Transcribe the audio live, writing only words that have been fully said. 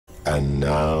And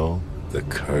now the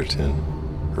curtain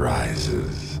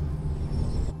rises.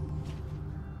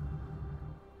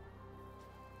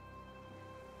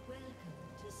 Welcome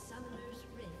to Summoner's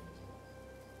Rift.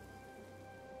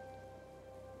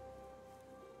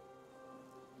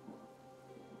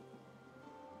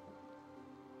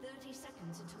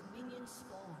 Seconds until minions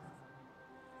spawn.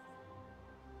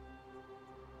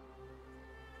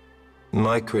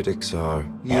 My critics are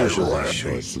usually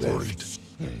short-lived.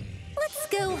 Let's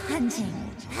go hunting.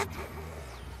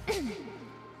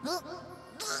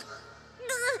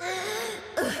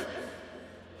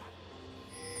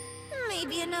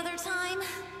 Maybe another time.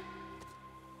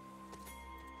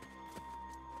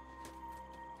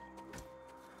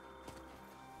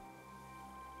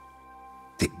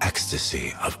 The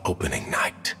ecstasy of opening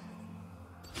night.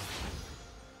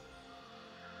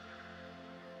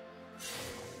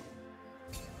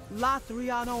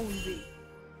 Lathrian only.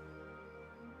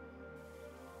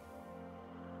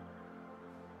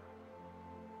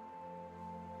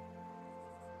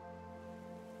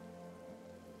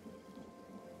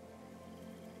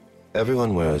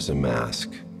 Everyone wears a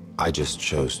mask. I just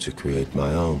chose to create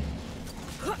my own.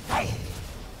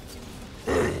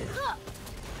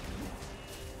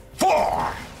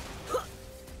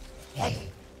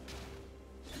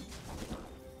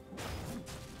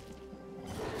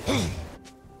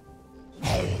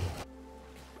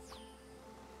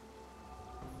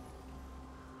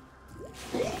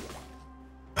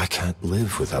 I can't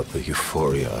live without the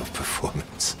euphoria of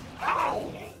performance.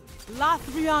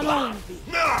 Lathrian only.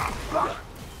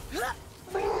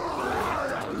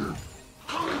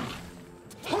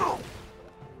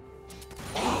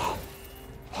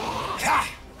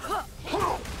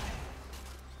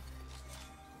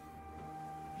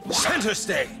 Center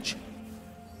stage!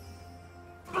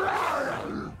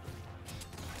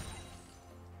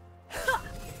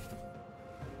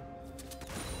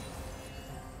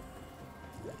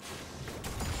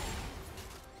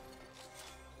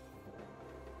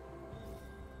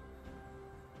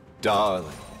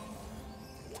 Darling.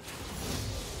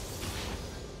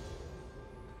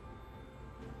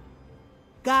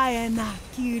 Gayana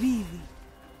Kirivi.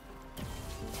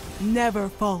 Never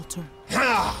falter.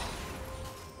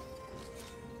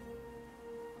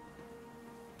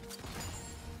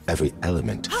 Every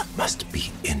element must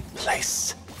be in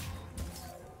place.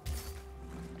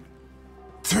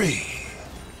 3.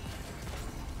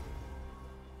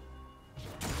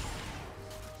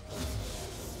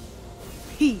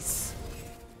 Peace.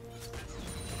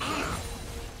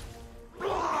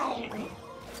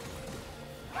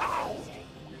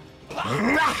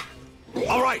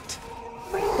 All right.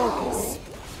 Focus.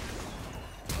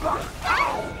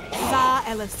 Sa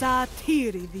elasa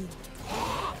tirivi.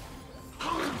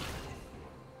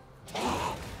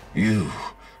 You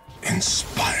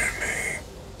inspire me.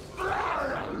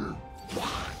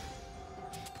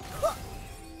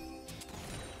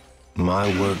 My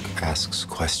work asks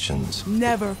questions.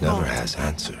 Never falter. Has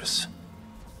answers.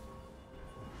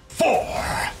 4.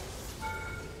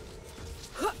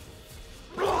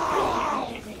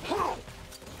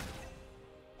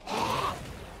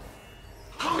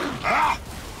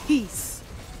 Peace.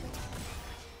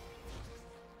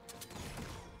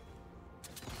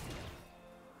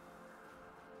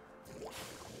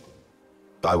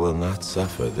 I will not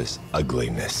suffer this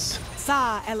ugliness.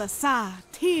 Sa elasa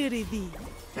tirivi.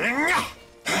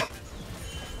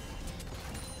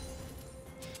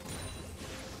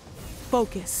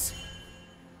 Focus.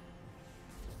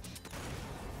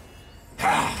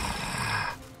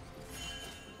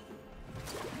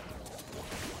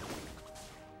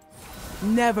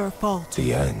 Never falter.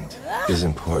 The end is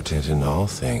important in all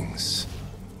things.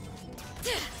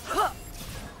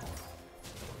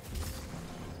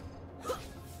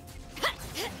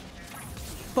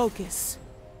 Focus.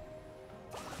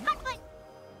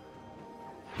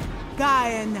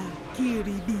 Gayana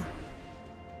Kiribi.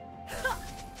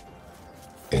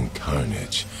 In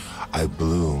carnage, I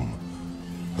bloom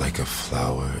like a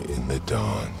flower in the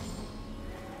dawn.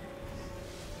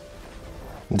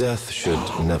 Death should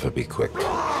never be quick.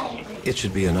 It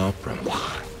should be an opera.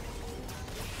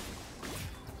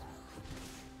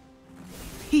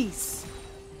 Peace.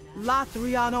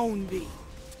 Lathrian only.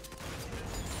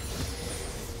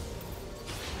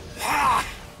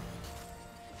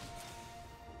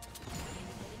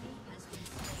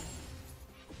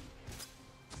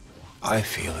 I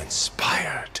feel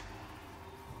inspired.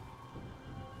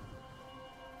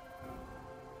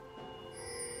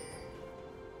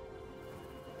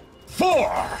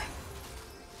 4.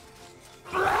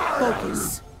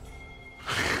 Focus.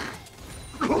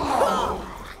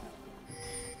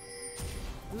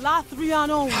 Lathrian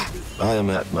only. I am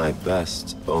at my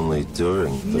best only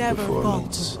during the Never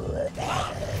performance.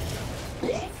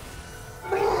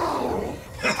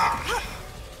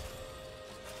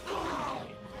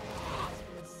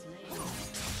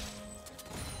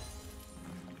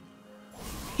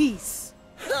 Peace.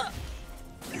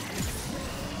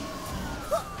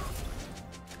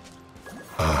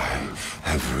 I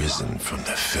have risen from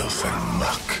the filth and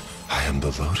muck. I am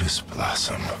the lotus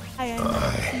blossom. I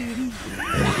am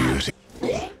And beauty.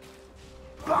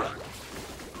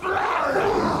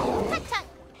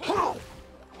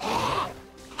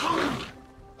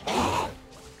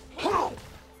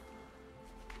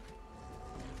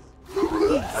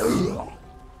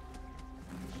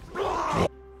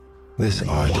 This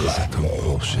art is a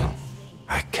compulsion.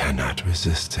 I cannot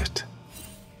resist it.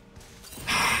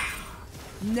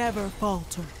 never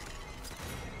falter.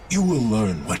 You will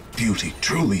learn what beauty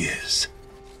truly is.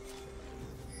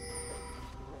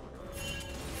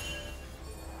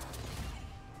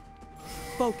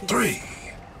 Focus. 3.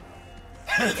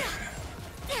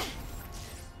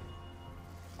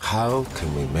 How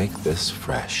can we make this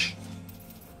fresh?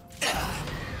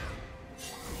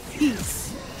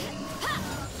 Peace.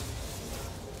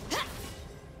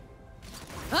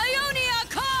 Ionia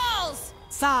calls!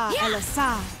 Sa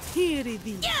Elasai.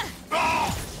 Kiridi.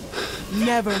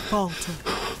 Never falter.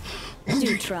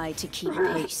 Do try to keep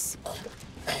pace.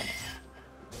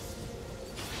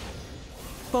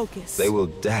 Focus. They will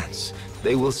dance,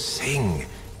 they will sing,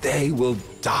 they will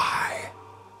die.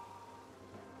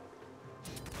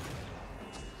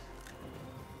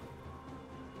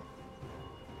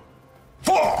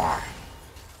 Four.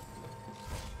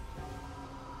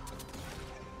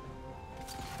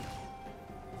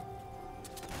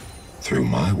 Through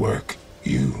my work,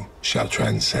 you shall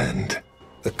transcend.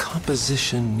 The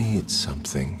composition needs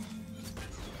something.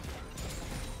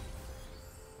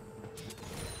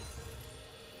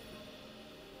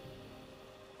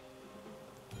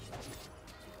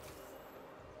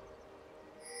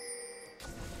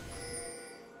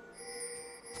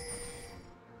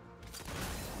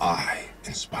 I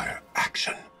inspire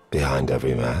action. Behind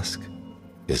every mask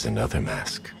is another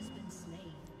mask.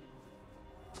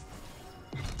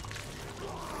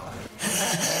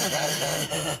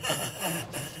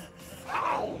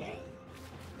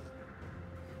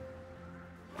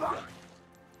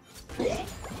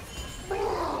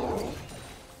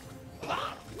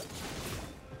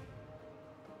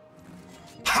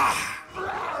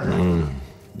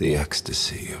 The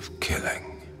ecstasy of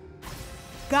killing.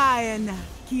 Guyana.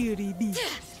 Kiridi.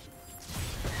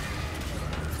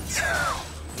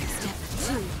 Step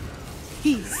 2.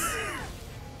 Peace.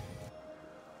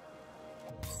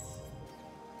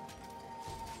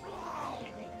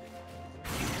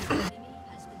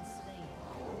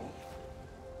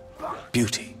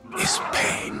 Beauty is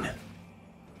pain.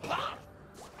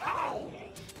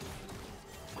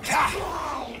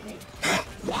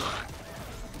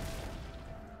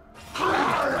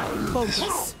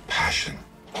 Focus. Passion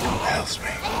compels me.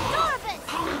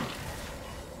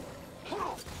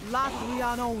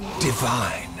 Lathrian only.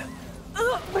 Divine.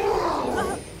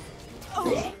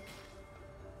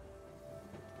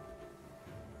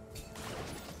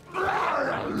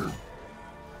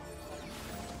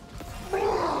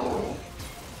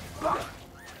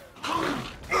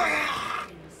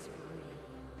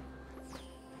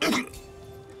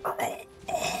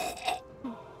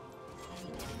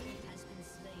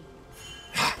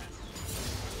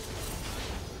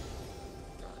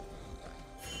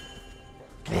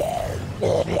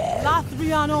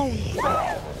 Lathrian only.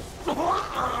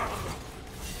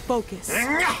 Focus.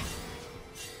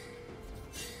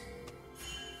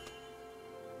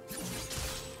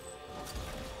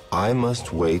 I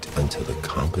must wait until the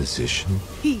composition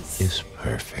Peace. is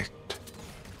perfect.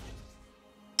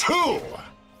 2,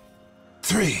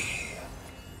 3.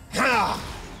 Ah!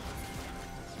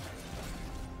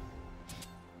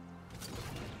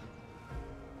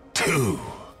 2.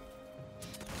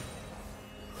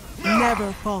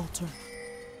 Never falter.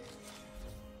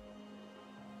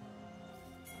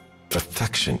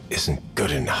 Perfection isn't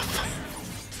good enough.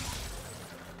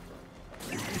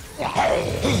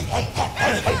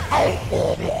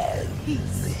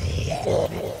 Peace.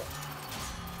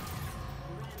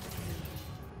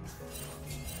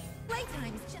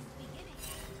 Playtime's just beginning.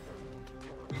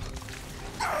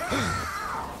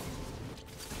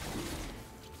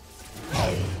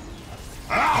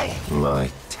 My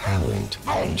talent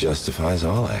justifies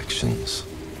all actions.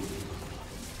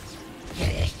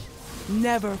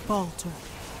 Never falter.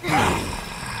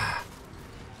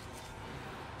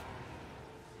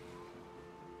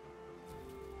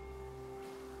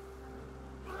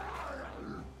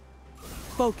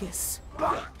 Focus.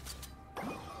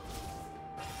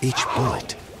 Each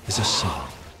bullet is a song.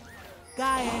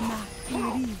 Gaia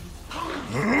privy.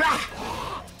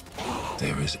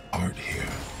 There is art here.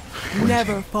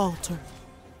 Never falter.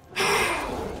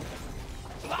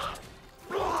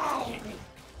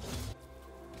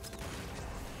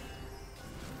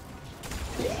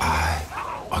 I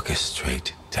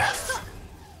orchestrate death.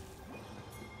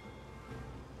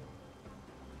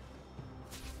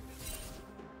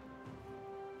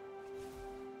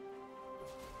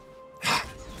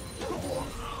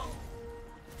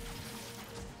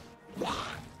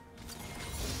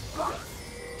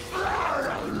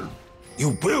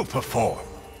 You will perform.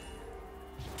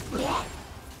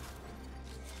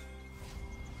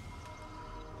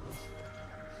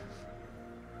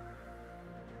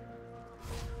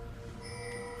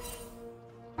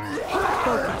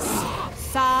 Focus.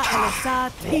 Sa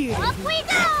elasat here. Up we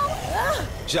go!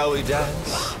 Shall we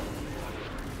dance?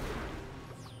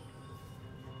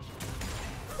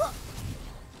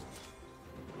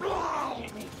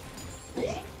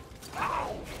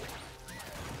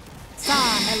 Sa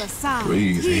elasat.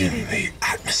 Breathe in the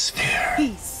atmosphere.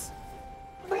 Peace.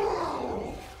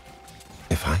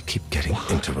 If I keep getting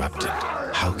interrupted,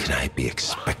 how can I be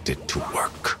expected to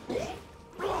work?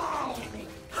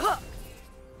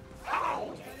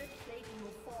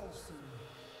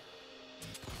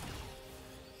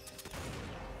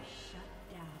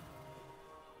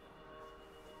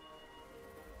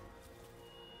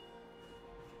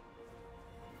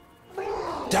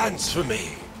 Dance for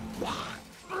me!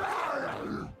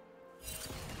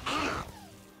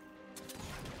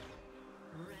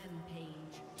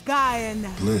 Gaia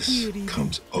Bliss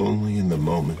comes only in the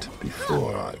moment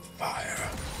before I fire.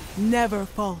 Never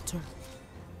falter.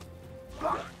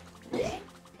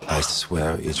 I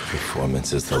swear each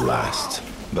performance is the last,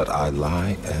 but I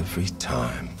lie every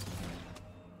time.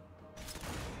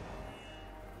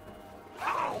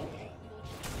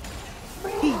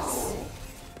 Peace.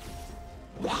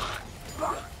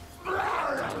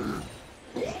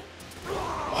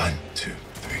 One, two,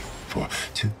 three, four.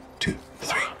 2, 2,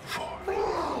 3, 4.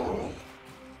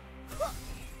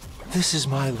 This is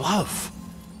my love.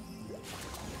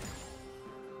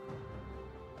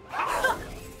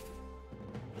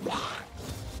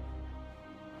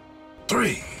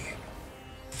 Three,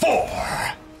 4.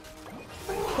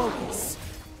 Focus.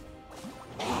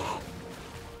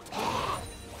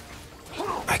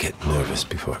 I get nervous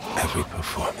before every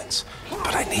performance,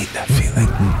 but I need that feeling.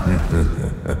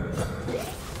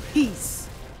 Peace.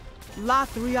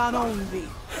 Lathrion only.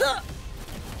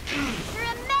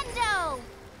 Tremendo!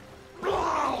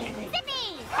 Zippy!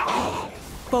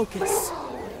 Focus.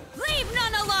 Leave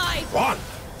none alive! One.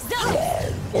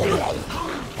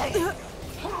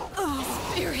 Oh,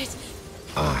 spirit!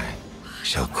 I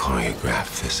shall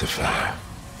choreograph this affair.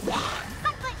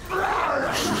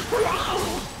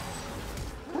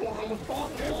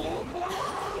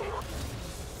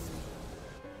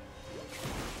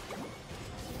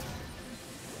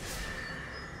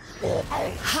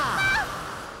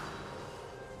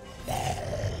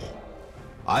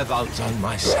 I've outdone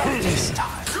myself this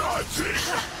time.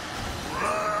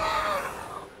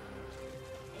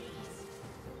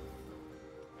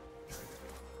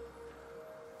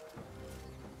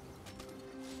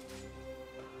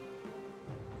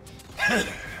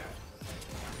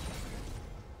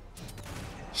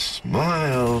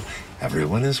 Smile.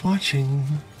 Everyone is watching.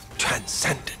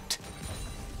 Transcendent.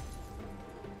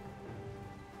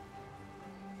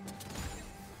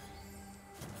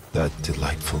 That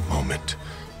delightful moment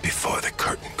before the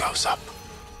curtain goes up.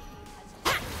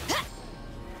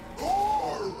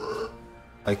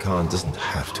 Icon doesn't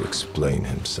have to explain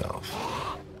himself.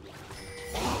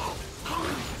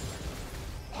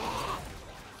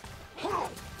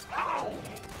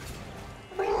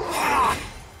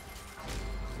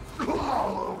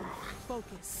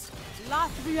 Focus.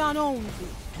 Lathrion only.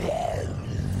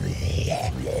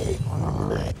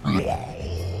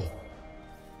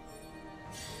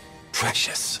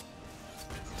 Precious.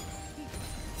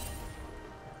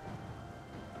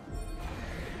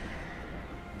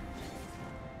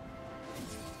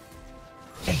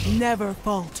 Never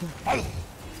falter.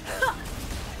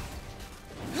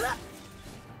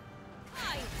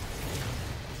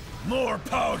 More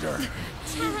powder!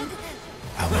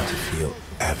 I want to feel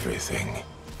everything.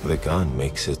 The gun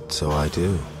makes it so I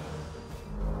do.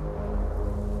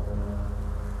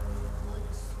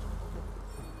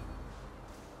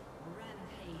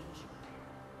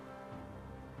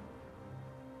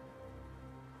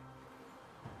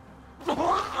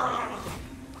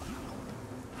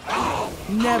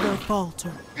 Never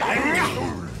falter.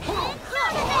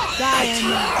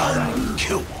 Diana.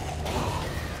 Kill.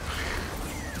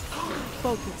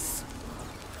 Focus.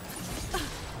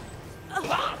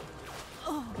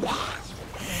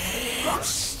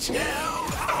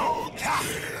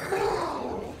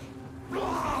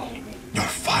 Your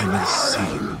final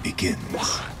scene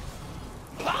begins.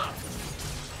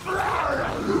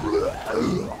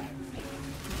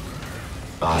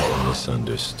 I am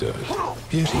misunderstood.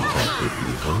 Beauty can't be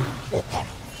evil.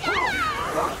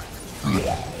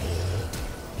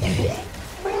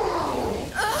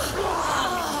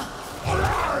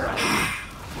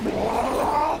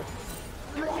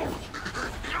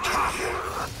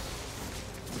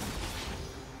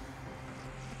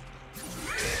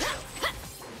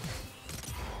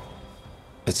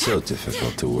 It's so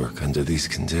difficult to work under these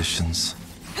conditions.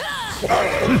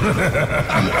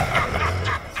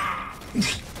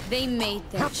 They made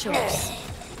their choice.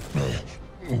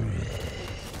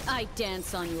 I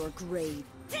dance on your grave.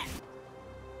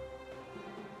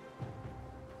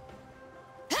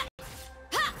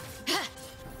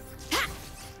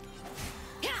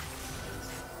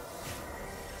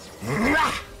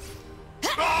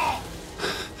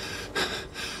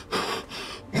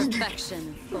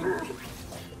 Perfection.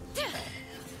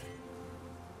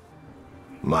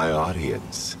 My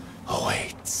audience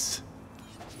awaits.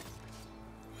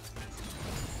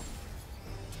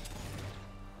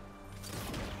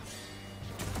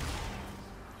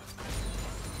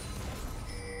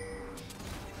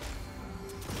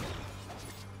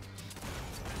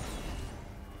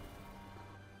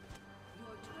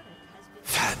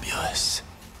 Fabulous.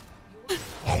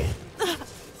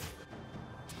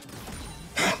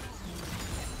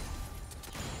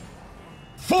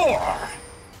 Four.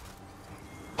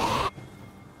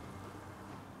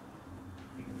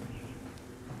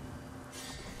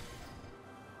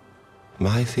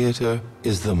 My theater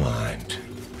is the mind.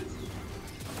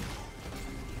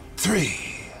 3.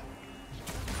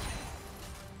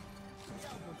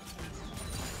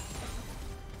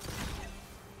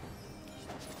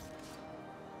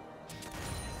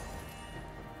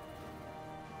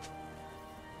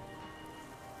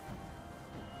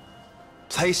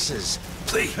 Places,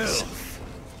 please.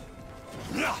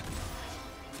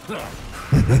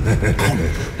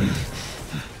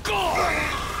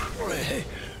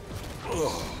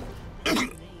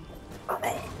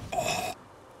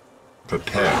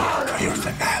 Prepare for your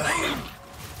finale.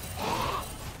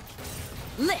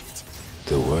 Lift.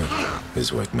 The work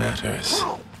is what matters.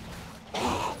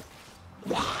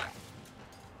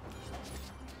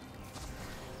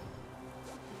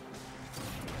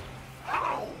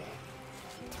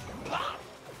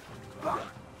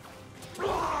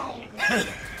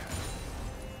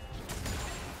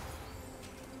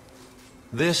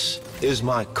 This is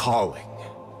my calling.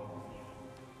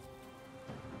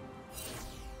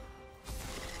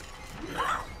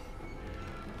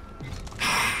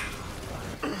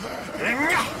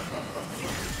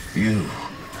 You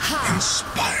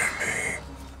inspire me.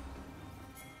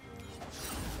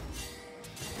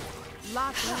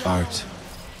 Art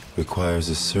requires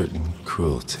a certain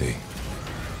cruelty.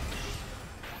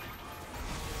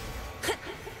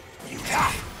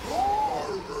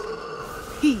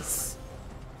 Peace.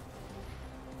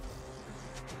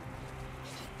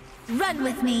 Run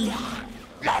with me.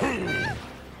 Time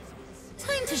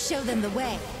to show them the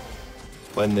way.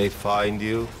 When they find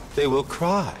you, they will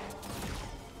cry.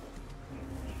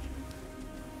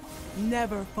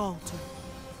 Never falter.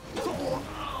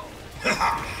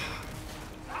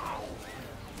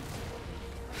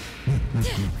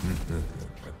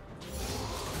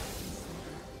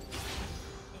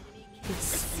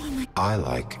 I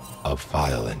like a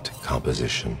violent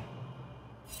composition.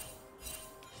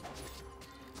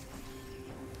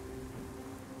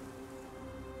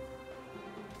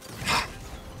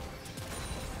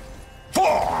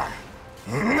 Four.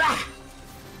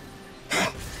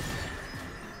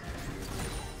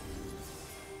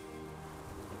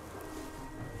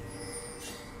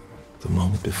 The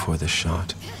moment before the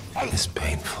shot is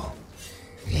painful.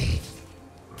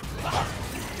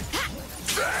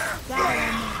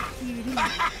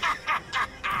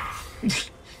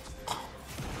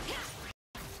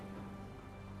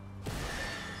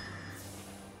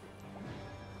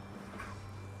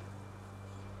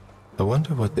 I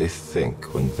wonder what they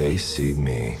think when they see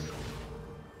me.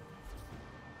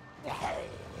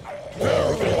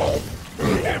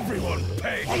 Everyone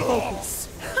pay Focus.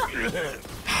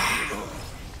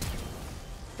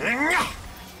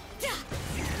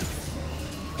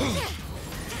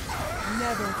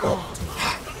 Never falter.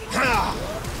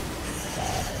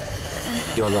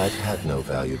 Your life had no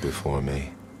value before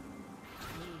me.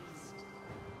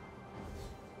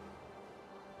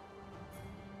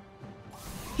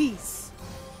 Peace.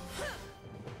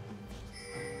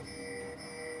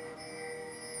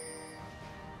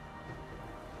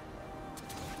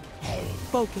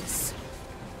 Focus.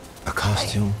 A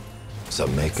costume,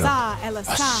 some makeup, Sa a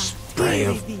Elasa. spray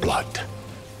of blood.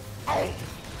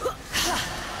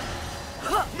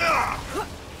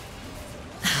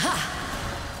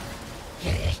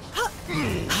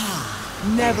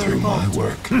 Never Through my falter.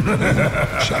 work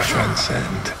shall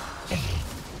transcend.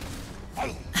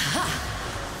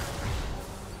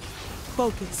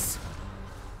 Focus.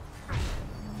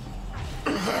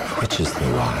 Which is the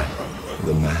lie?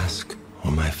 The mask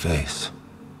or my face?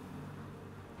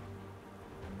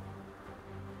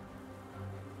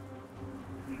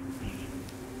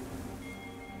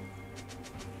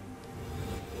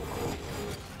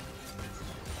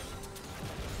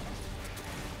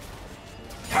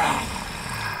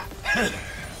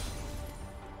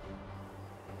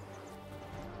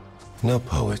 No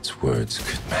poet's words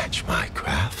could match my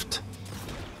craft.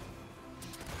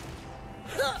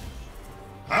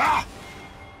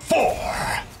 Four.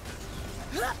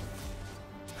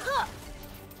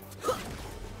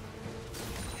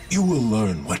 You will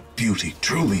learn what beauty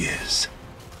truly is.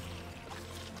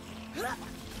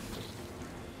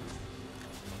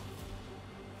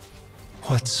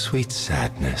 What sweet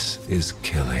sadness is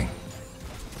killing?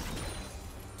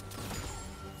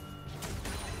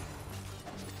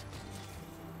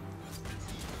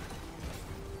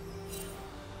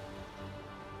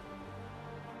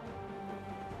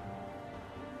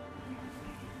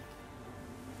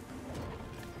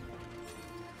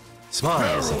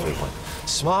 Smiles, everyone.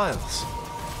 Smiles.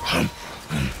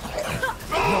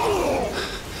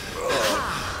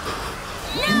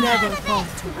 Never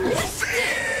falter.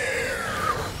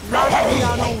 Lock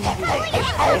on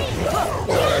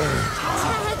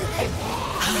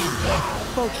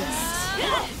Focus.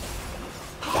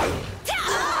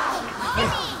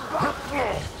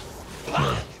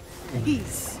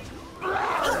 Peace.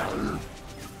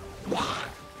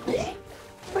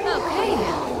 Okay,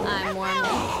 now I'm warmed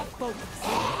up. Focus.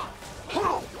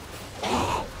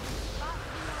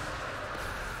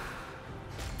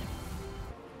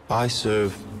 I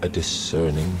serve a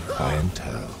discerning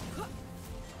clientele.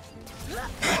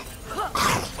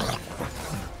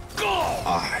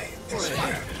 I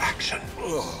inspire action.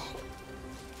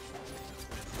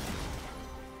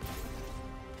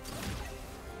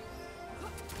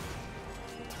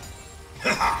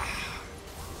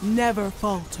 Never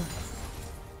falter.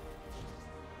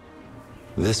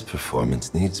 This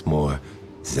performance needs more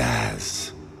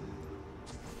zazz.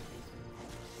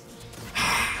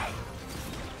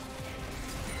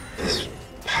 This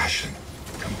passion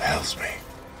compels me.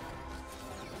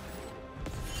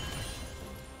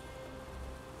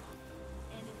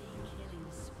 Enemy killing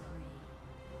spree.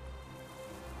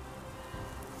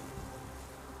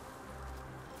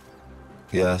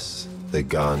 Yes, the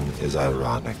gun is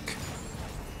ironic.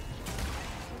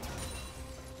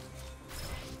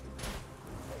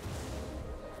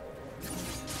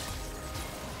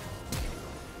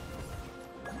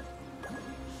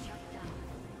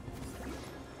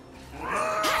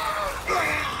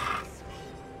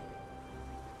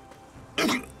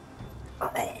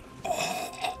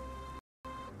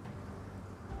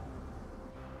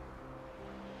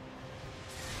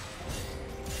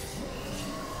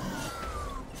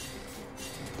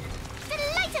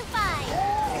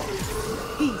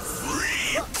 Peace.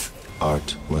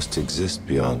 Art must exist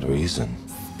beyond reason.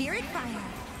 Spirit fire.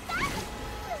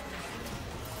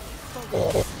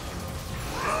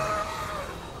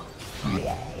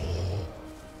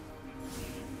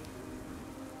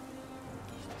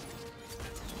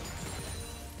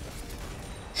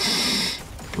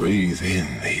 Breathe in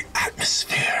the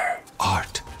atmosphere.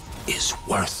 Art is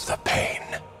worth the pain.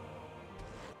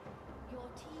 Your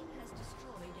team has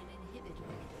destroyed an inhibitor.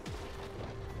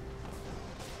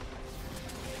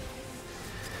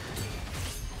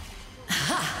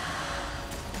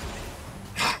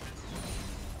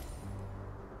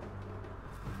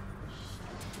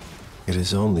 It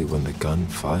is only when the gun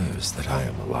fires that I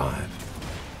am alive.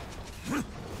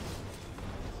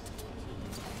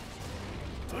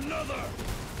 Another.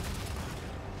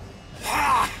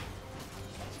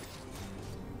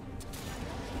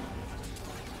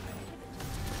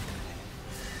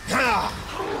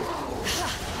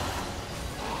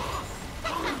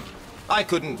 I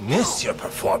couldn't miss your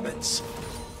performance.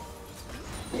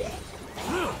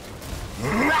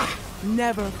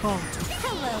 Never falter.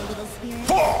 Hello, little spirit.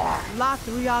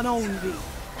 Latrian only.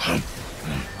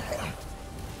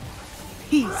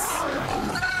 Peace.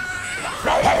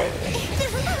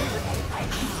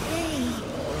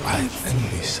 I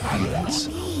envy silence.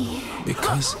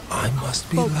 Because I must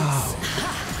be loud.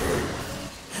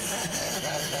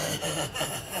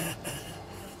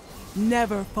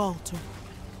 Never falter.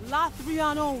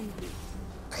 Lathrian only.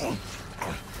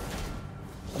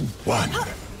 One.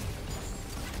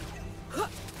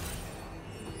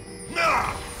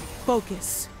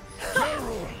 Focus.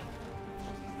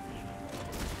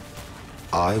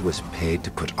 I was paid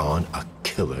to put on a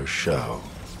killer show.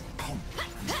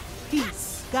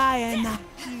 Peace. Gaia.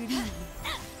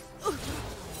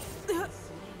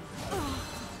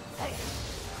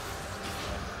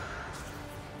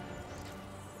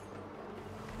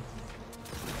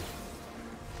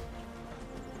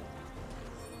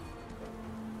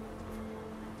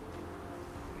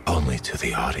 Only to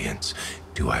the audience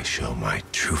do I show my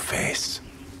true face.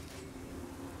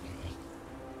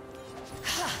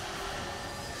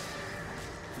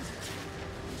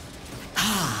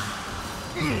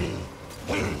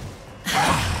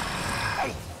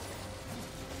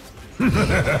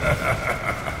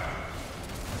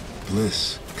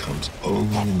 Bliss comes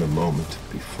only in the moment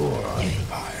before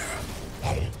Empire.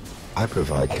 I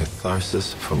provide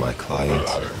catharsis for my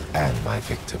clients and my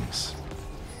victims.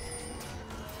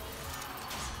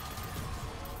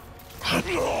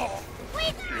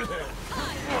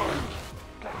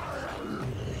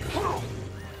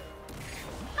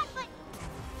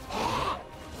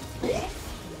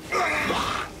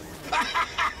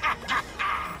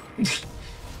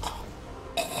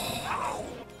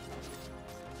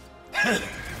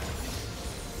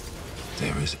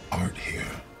 There is art here,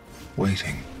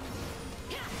 waiting.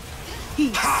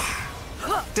 Peace.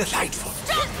 Delightful.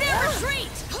 Stop their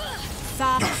retreat!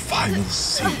 Your final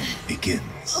scene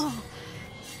begins.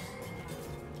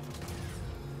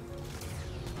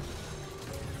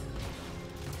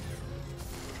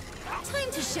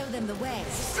 Time to show them the way.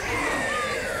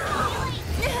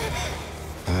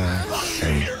 I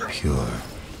am pure.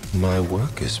 My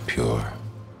work is pure.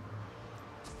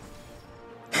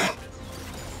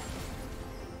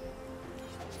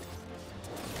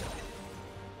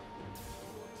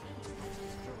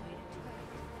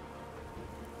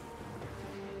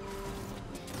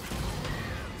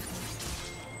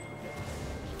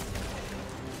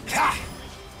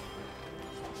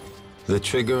 The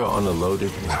trigger on a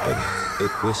loaded weapon,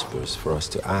 it whispers for us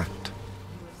to act.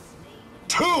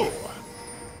 2!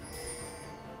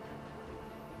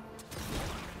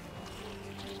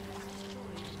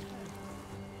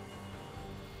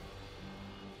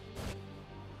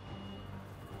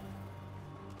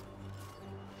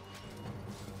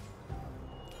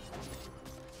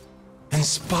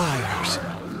 Inspired.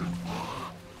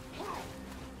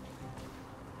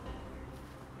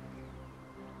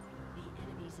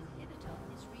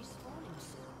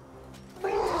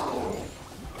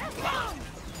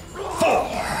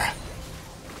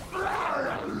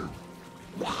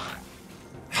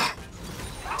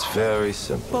 Very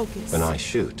simple. Focus. When I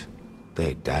shoot,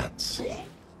 they dance.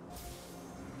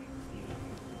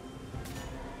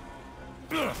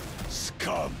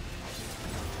 Scum!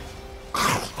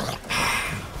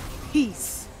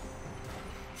 Peace.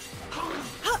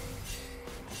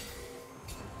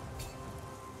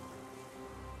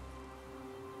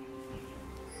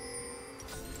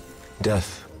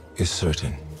 Death is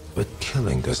certain, but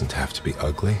killing doesn't have to be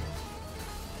ugly.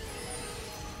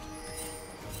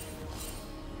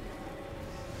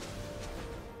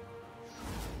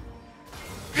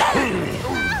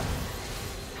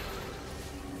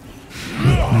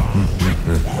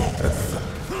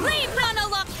 Leave none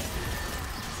alone!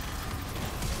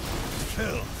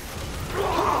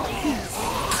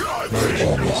 My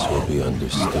genius will be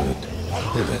understood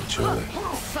eventually.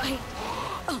 Fight!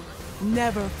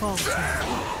 Never falter.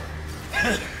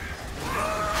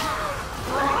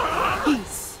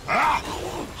 Peace.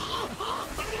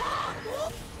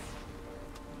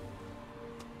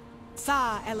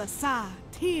 Sa elasa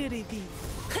tiridi.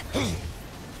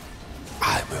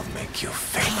 I will make you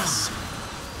famous.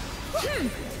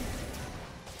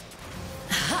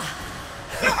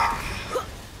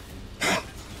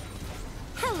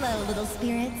 Hello, little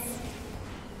spirits.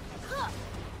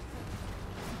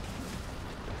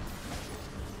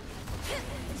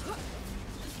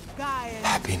 Gaia.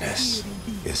 Happiness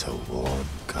is a warm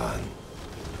gun.